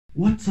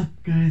What's up,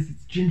 guys?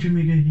 It's Ginger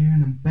Mega here,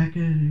 and I'm back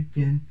at it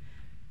again.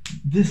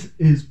 This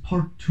is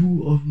part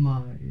 2 of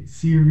my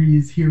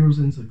series, Heroes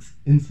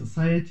in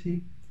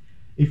Society.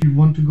 If you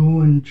want to go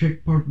and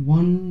check part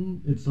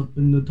 1, it's up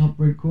in the top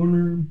right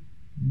corner.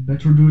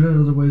 Better do that,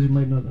 otherwise you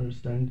might not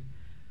understand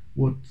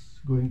what's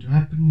going to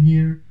happen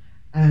here.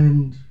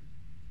 And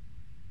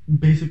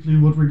basically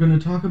what we're going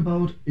to talk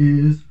about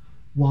is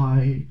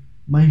why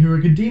My Hero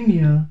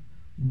Academia,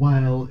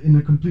 while in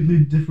a completely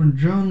different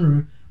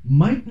genre,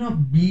 might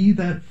not be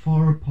that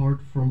far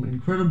apart from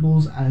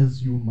Incredibles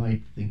as you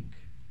might think.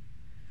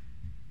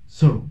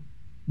 So,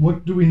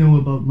 what do we know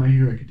about My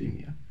Hero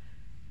Academia?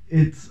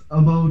 It's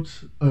about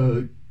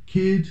a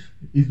kid,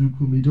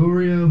 Izuku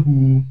Midoriya,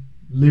 who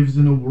lives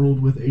in a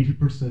world with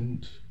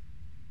 80%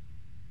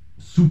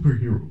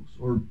 superheroes,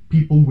 or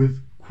people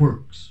with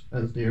quirks,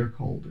 as they are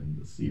called in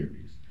the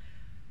series.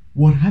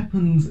 What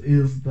happens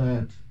is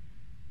that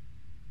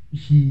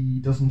he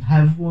doesn't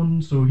have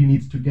one, so he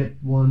needs to get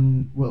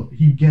one. Well,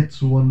 he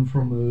gets one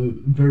from a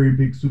very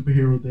big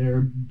superhero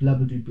there, blah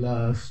blah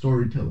blah,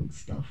 storytelling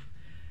stuff,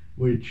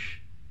 which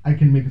I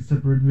can make a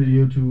separate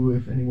video to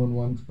if anyone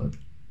wants, but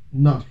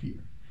not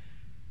here.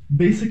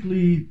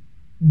 Basically,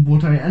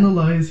 what I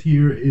analyze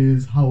here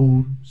is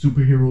how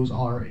superheroes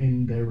are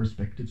in their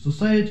respective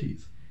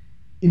societies.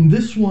 In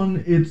this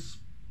one, it's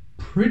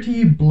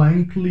pretty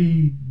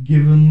blankly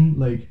given,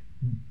 like,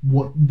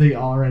 what they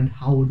are and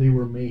how they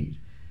were made.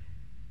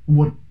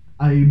 What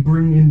I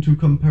bring into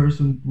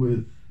comparison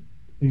with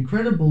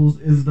Incredibles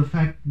is the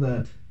fact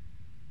that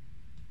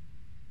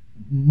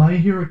My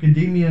Hero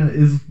Academia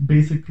is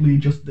basically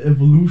just the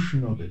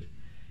evolution of it.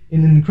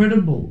 In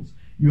Incredibles,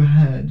 you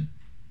had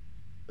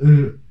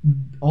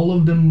all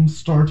of them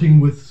starting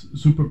with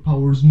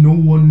superpowers. No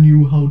one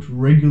knew how to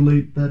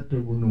regulate that.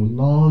 There were no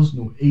laws,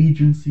 no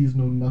agencies,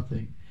 no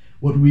nothing.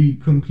 What we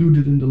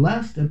concluded in the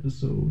last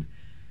episode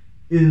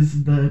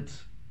is that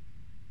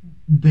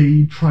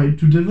they tried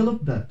to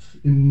develop that.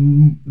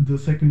 In the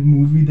second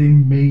movie, they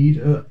made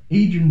an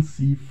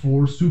agency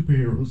for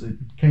superheroes. It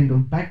kind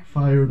of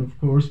backfired, of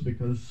course,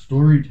 because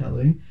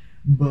storytelling,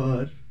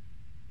 but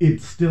it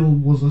still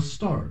was a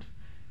start.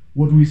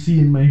 What we see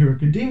in My Hero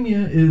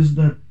Academia is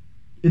that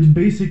it's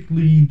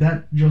basically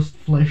that just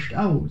fleshed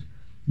out.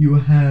 You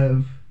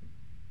have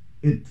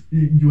a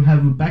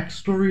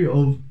backstory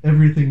of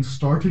everything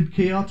started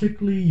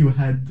chaotically. You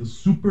had the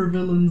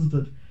supervillains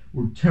that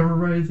were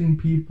terrorizing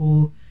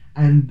people,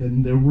 and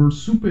then there were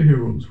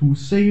superheroes who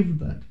saved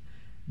that.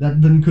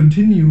 That then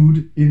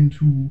continued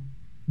into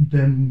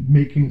them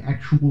making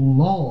actual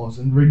laws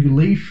and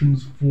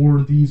regulations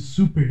for these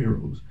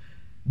superheroes,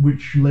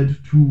 which led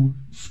to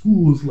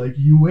schools like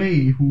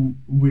UA,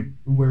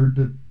 where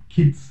the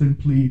kids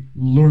simply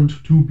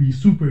learned to be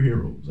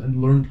superheroes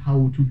and learned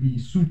how to be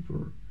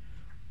super.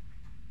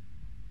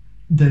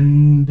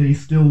 Then they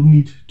still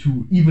need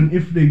to, even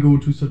if they go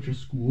to such a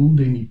school,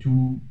 they need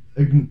to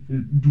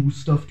do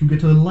stuff to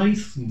get a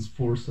license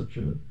for such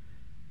a,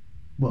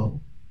 well,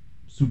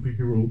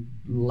 superhero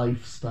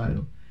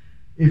lifestyle.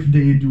 If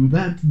they do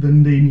that,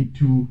 then they need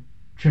to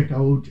check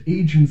out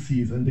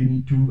agencies, and they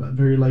need to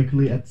very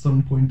likely at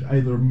some point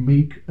either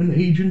make an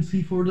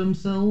agency for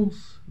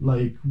themselves,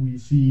 like we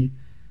see.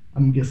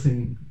 I'm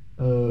guessing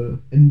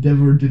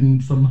Endeavor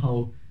didn't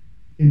somehow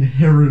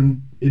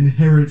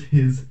inherit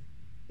his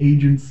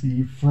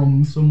agency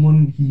from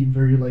someone. He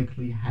very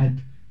likely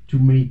had to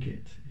make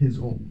it his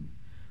own,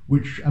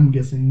 which I'm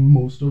guessing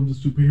most of the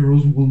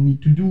superheroes will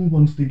need to do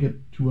once they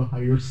get to a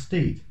higher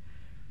state.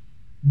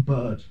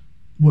 But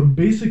what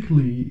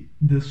basically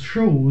this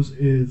shows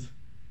is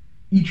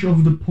each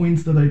of the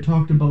points that I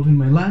talked about in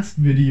my last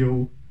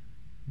video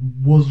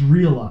was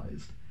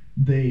realized.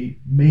 They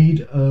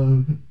made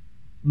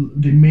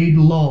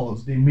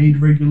laws, they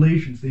made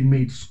regulations, they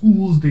made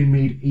schools, they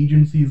made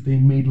agencies, they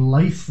made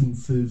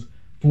licenses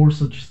for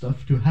such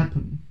stuff to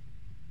happen.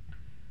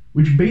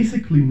 Which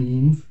basically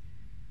means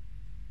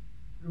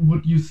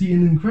what you see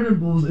in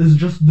Incredibles is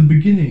just the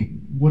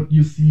beginning. What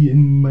you see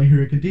in My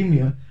Hero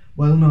Academia,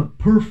 while not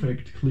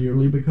perfect,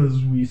 clearly,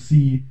 because we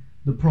see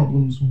the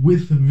problems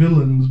with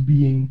villains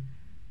being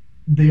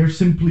they are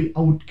simply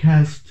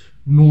outcast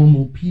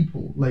normal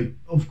people. Like,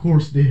 of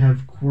course they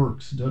have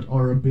quirks that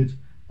are a bit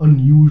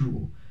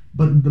unusual,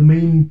 but the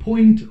main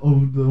point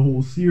of the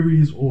whole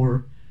series,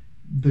 or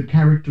the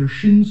character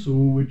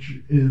Shinso,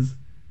 which is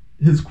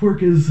his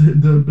quirk, is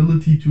the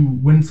ability to,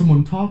 when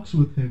someone talks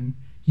with him,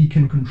 he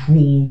can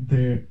control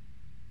their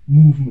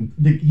movement.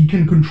 He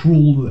can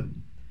control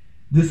them.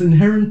 This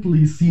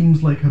inherently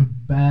seems like a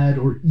bad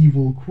or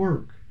evil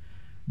quirk,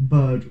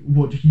 but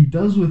what he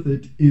does with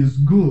it is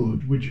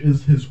good, which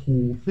is his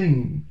whole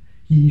thing.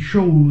 He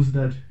shows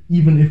that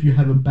even if you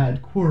have a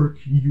bad quirk,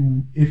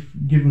 you, if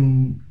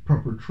given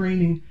proper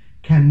training,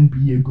 can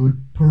be a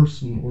good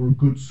person, or a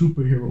good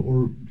superhero,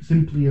 or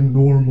simply a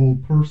normal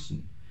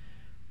person.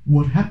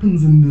 What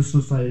happens in this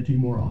society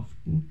more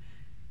often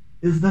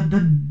is that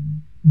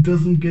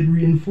doesn't get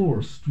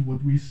reinforced.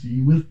 What we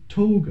see with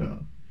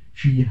Toga,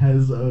 she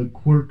has a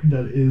quirk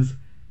that is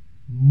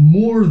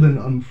more than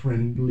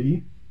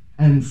unfriendly,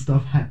 and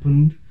stuff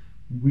happened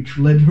which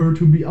led her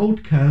to be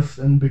outcast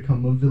and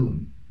become a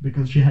villain,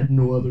 because she had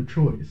no other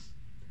choice.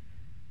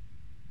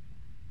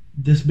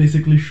 This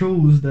basically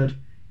shows that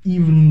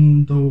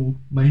even though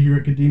My Hero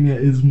Academia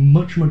is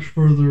much, much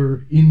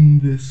further in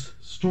this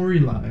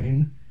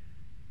storyline,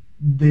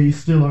 they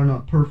still are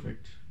not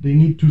perfect. They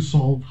need to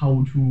solve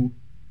how to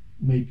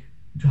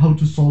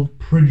solve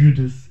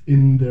prejudice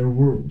in their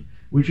world,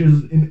 which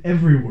is in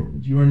every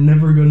world. You are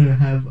never gonna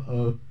have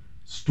a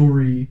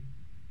story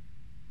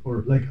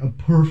or like a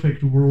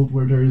perfect world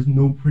where there is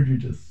no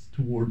prejudice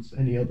towards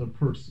any other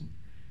person.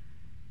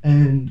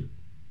 And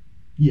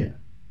yeah,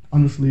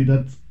 honestly,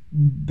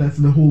 that's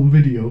the whole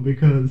video,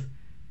 because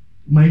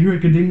My Hero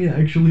Academia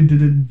actually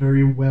did it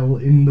very well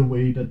in the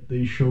way that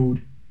they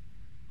showed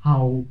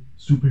how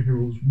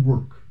superheroes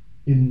work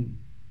in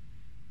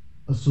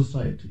a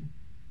society.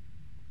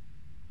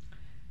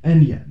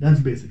 And yeah, that's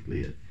basically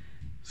it.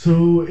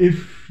 So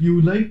if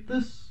you like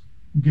this,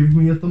 give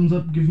me a thumbs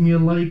up, give me a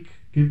like,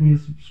 give me a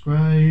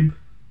subscribe,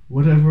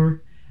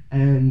 whatever.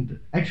 And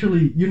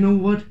actually, you know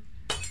what?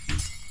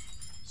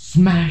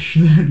 Smash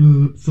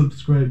that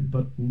subscribe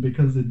button,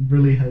 because it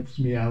really helps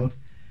me out.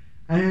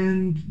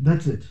 And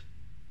that's it.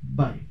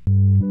 Bye.